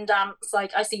 Also Moon Dance,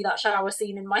 like I see that shower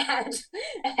scene in my head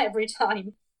every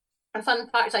time. And fun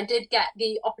fact, I did get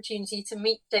the opportunity to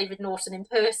meet David Norton in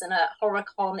person at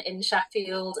HorrorCon in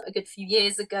Sheffield a good few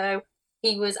years ago.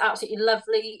 He was absolutely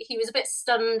lovely. He was a bit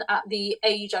stunned at the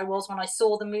age I was when I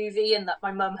saw the movie, and that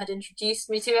my mum had introduced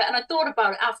me to it. And I thought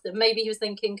about it after. Maybe he was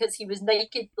thinking, because he was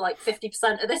naked like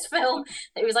 50% of this film,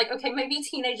 that he was like, okay, maybe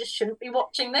teenagers shouldn't be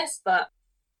watching this. But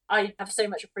I have so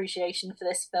much appreciation for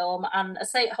this film. And I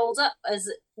say it holds up as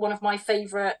one of my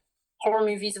favourite horror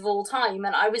movies of all time.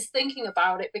 And I was thinking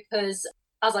about it because,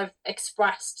 as I've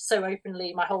expressed so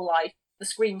openly my whole life, the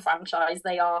Scream franchise,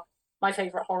 they are my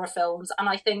favourite horror films. And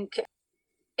I think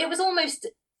it was almost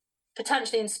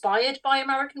potentially inspired by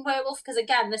American Werewolf, because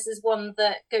again, this is one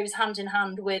that goes hand in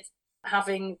hand with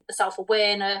having the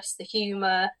self-awareness, the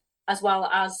humour, as well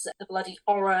as the bloody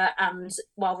horror and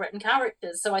well-written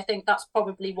characters. So I think that's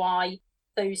probably why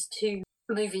those two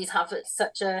movies have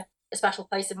such a special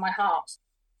place in my heart.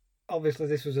 Obviously,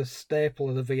 this was a staple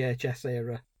of the VHS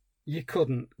era. You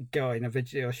couldn't go in a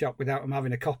video shop without them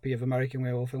having a copy of American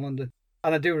Werewolf in London.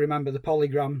 And I do remember the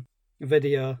Polygram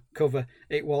video cover.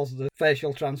 It was the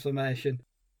facial transformation.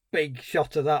 Big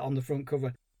shot of that on the front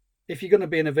cover. If you're going to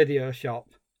be in a video shop,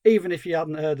 even if you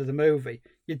hadn't heard of the movie,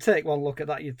 you'd take one look at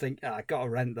that, you'd think, I got to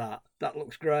rent that. That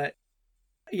looks great.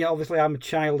 Yeah, obviously I'm a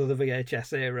child of the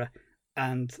VHS era,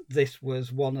 and this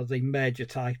was one of the major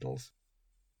titles.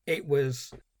 It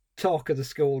was talk of the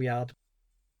schoolyard.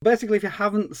 Basically, if you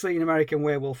haven't seen American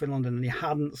Werewolf in London and you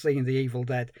hadn't seen The Evil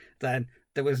Dead, then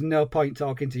there was no point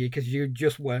talking to you because you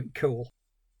just weren't cool.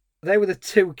 They were the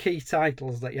 2 key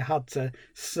titles that you had to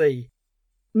see.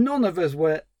 None of us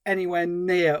were anywhere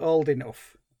near old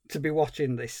enough to be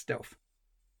watching this stuff.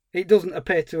 It doesn't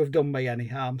appear to have done me any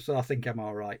harm, so I think I'm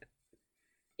all right.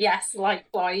 Yes,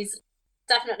 likewise.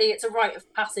 Definitely, it's a rite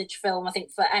of passage film, I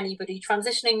think, for anybody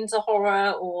transitioning into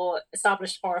horror or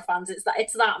established horror fans. It's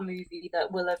that movie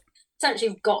that will have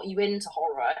potentially got you into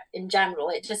horror in general.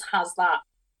 It just has that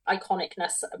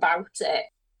iconicness about it.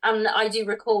 And I do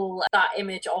recall that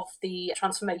image of the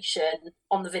transformation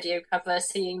on the video cover,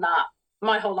 seeing that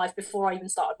my whole life before I even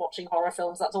started watching horror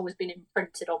films. That's always been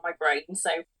imprinted on my brain. So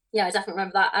yeah, I definitely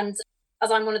remember that. And as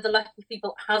I'm one of the lucky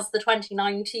people that has the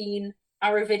 2019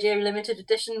 Arrow Video limited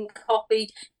edition copy,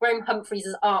 Graham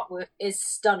Humphreys' artwork is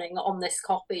stunning on this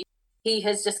copy. He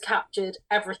has just captured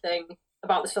everything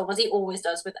about this film, as he always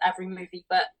does with every movie,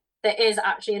 but there is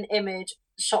actually an image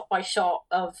shot by shot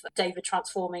of David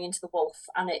transforming into the wolf,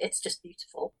 and it's just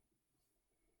beautiful.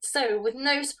 So, with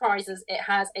no surprises, it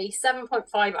has a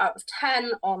 7.5 out of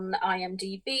 10 on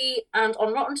IMDb, and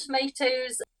on Rotten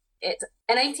Tomatoes, it's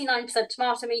an 89%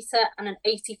 tomato meter and an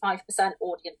 85%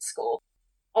 audience score.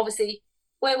 Obviously,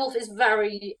 Werewolf is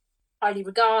very highly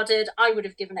regarded. I would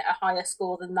have given it a higher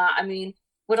score than that. I mean,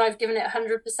 would I have given it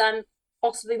 100%?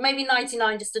 Possibly, maybe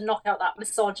 99 just to knock out that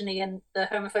misogyny and the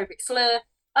homophobic slur.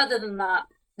 Other than that,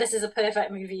 this is a perfect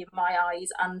movie in my eyes,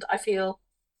 and I feel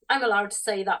I'm allowed to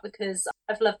say that because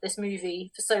I've loved this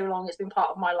movie for so long. It's been part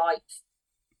of my life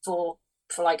for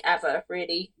like ever,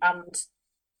 really. And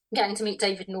getting to meet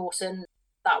David Norton,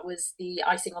 that was the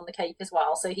icing on the cake as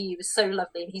well. So he was so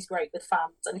lovely and he's great with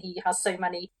fans and he has so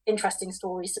many interesting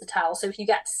stories to tell. So if you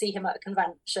get to see him at a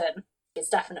convention, it's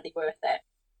definitely worth it.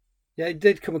 Yeah, he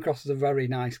did come across as a very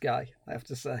nice guy, I have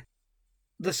to say.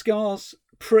 The score's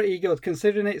pretty good.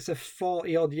 Considering it's a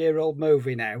 40-odd-year-old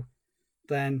movie now,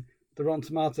 then the Rotten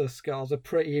Tomatoes scores are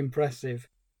pretty impressive,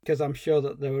 because I'm sure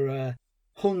that there were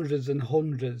hundreds and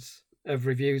hundreds of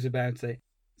reviews about it.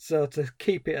 So to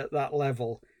keep it at that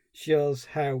level shows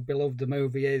how beloved the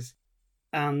movie is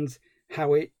and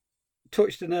how it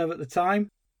touched a nerve at the time,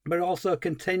 but also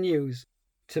continues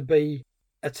to be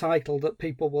a title that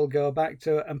people will go back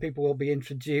to and people will be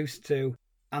introduced to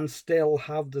and still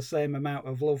have the same amount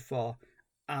of love for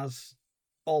as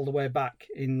all the way back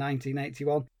in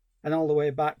 1981 and all the way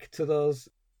back to those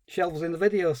shelves in the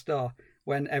video store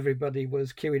when everybody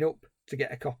was queuing up to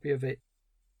get a copy of it.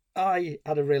 I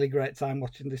had a really great time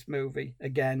watching this movie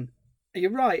again. You're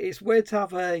right, it's weird to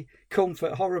have a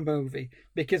comfort horror movie,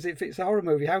 because if it's a horror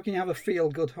movie, how can you have a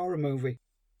feel-good horror movie?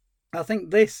 I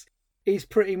think this is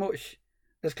pretty much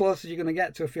as close as you're going to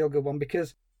get to a feel-good one,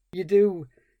 because you do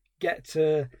get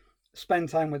to spend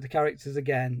time with the characters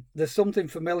again. There's something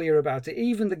familiar about it.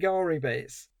 Even the gory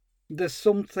bits, there's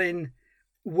something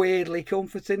weirdly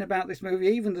comforting about this movie.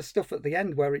 Even the stuff at the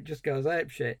end where it just goes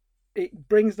apeshit. It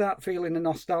brings that feeling of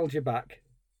nostalgia back,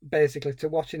 basically, to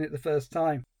watching it the first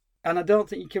time. And I don't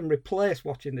think you can replace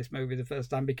watching this movie the first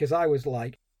time, because I was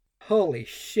like, holy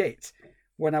shit,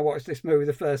 when I watched this movie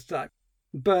the first time.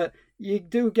 But you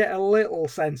do get a little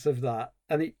sense of that,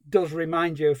 and it does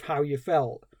remind you of how you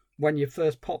felt when you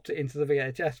first popped it into the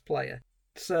VHS player.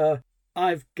 So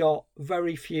I've got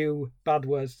very few bad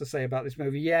words to say about this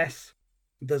movie. Yes,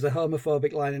 there's a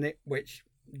homophobic line in it, which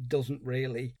doesn't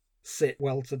really sit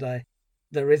well today.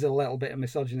 There is a little bit of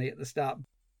misogyny at the start.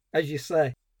 As you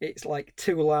say, it's like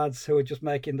two lads who are just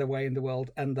making their way in the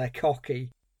world and they're cocky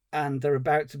and they're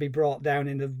about to be brought down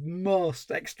in the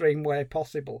most extreme way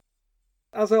possible.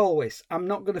 As always, I'm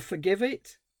not going to forgive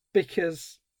it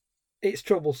because it's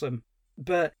troublesome.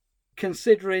 But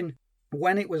considering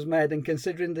when it was made and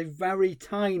considering the very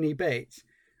tiny bit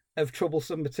of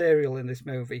troublesome material in this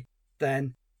movie,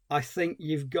 then I think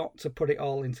you've got to put it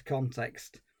all into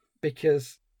context.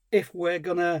 Because if we're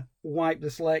going to wipe the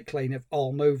slate clean of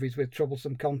all movies with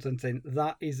troublesome content in,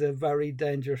 that is a very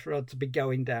dangerous road to be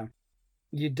going down.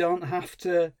 You don't have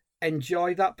to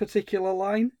enjoy that particular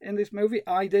line in this movie.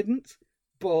 I didn't.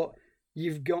 But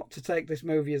you've got to take this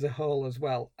movie as a whole as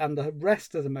well. And the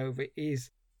rest of the movie is,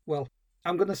 well,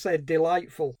 I'm going to say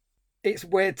delightful. It's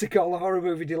weird to call a horror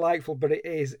movie delightful, but it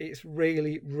is. It's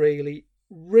really, really,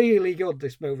 really good,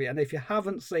 this movie. And if you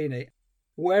haven't seen it,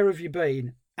 where have you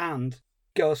been? And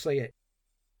go see it.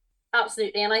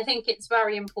 Absolutely, and I think it's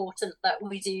very important that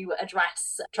we do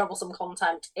address troublesome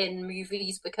content in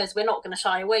movies, because we're not going to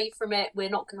shy away from it, we're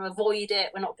not going to avoid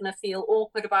it, we're not going to feel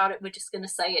awkward about it, we're just going to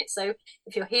say it. So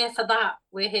if you're here for that,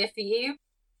 we're here for you.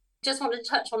 Just wanted to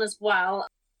touch on as well,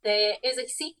 there is a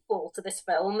sequel to this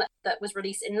film that was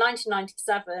released in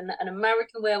 1997, An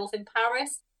American Werewolf in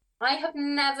Paris. I have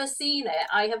never seen it.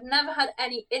 I have never had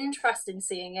any interest in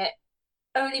seeing it,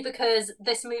 only because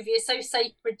this movie is so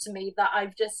sacred to me that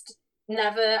I've just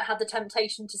never had the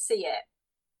temptation to see it.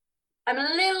 I'm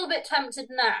a little bit tempted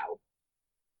now.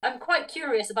 I'm quite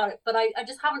curious about it, but I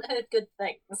just haven't heard good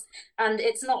things. And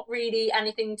it's not really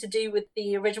anything to do with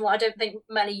the original. I don't think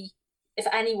many, if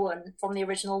anyone, from the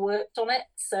original worked on it.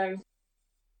 So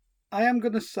I am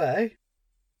going to say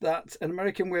that An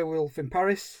American Werewolf in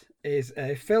Paris is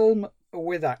a film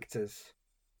with actors.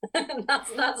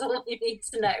 that's all you need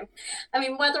to know. I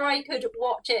mean, whether I could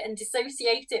watch it and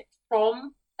dissociate it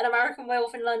from An American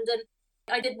Werewolf in London,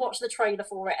 I did watch the trailer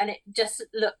for it, and it just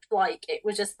looked like it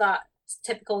was just that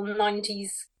typical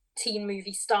 90s teen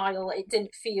movie style. It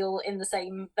didn't feel in the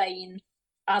same vein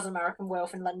as American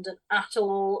Werewolf in London at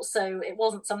all, so it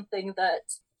wasn't something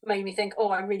that made me think, oh,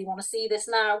 I really want to see this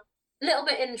now. A little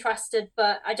bit interested,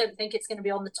 but I don't think it's going to be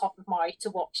on the top of my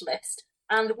to watch list.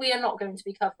 And we are not going to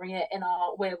be covering it in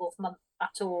our Werewolf month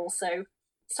at all. So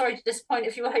sorry to disappoint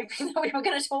if you were hoping that we were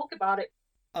going to talk about it.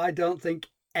 I don't think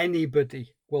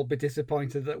anybody will be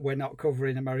disappointed that we're not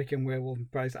covering American Werewolf in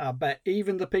Paris. I bet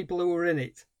even the people who were in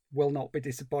it will not be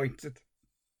disappointed.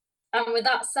 And with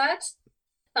that said,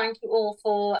 thank you all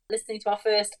for listening to our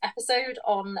first episode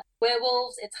on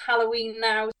werewolves. It's Halloween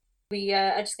now. We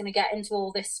are just going to get into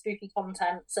all this spooky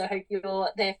content, so I hope you're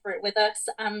there for it with us.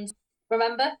 And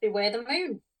remember, beware the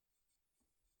moon.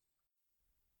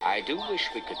 I do wish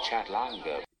we could chat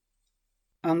longer.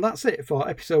 And that's it for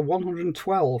episode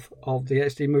 112 of the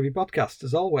HD Movie Podcast.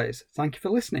 As always, thank you for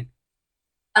listening.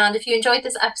 And if you enjoyed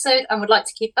this episode and would like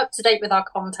to keep up to date with our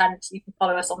content, you can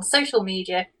follow us on social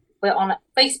media. We're on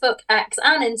Facebook, X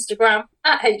and Instagram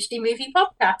at HD Movie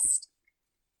Podcast.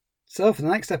 So for the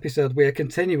next episode, we are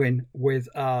continuing with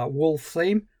our wolf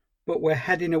theme, but we're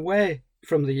heading away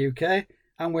from the UK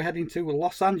and we're heading to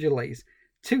Los Angeles.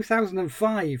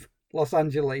 2005 Los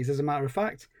Angeles, as a matter of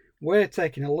fact. We're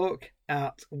taking a look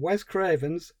at Wes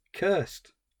Craven's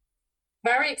Cursed.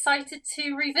 Very excited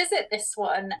to revisit this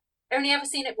one. Only ever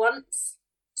seen it once,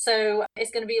 so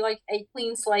it's going to be like a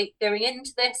clean slate going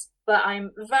into this, but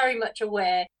I'm very much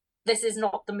aware this is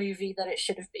not the movie that it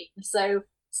should have been. So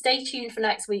stay tuned for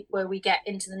next week where we get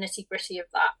into the nitty-gritty of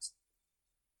that.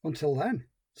 Until then,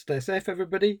 stay safe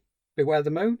everybody, beware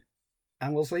the moon,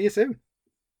 and we'll see you soon.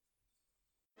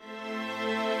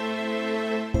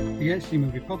 The HD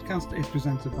Movie Podcast is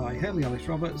presented by Hayley Alice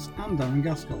Roberts and Darren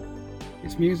Gaskell.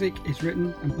 Its music is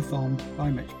written and performed by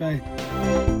Mitch Bay.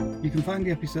 You can find the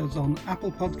episodes on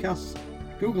Apple Podcasts,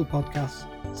 Google Podcasts,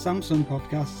 Samsung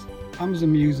Podcasts,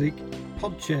 Amazon Music,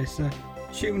 Podchaser,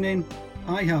 TuneIn,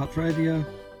 iHeartRadio,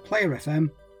 Player FM,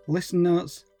 Listen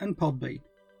Notes and Podbean.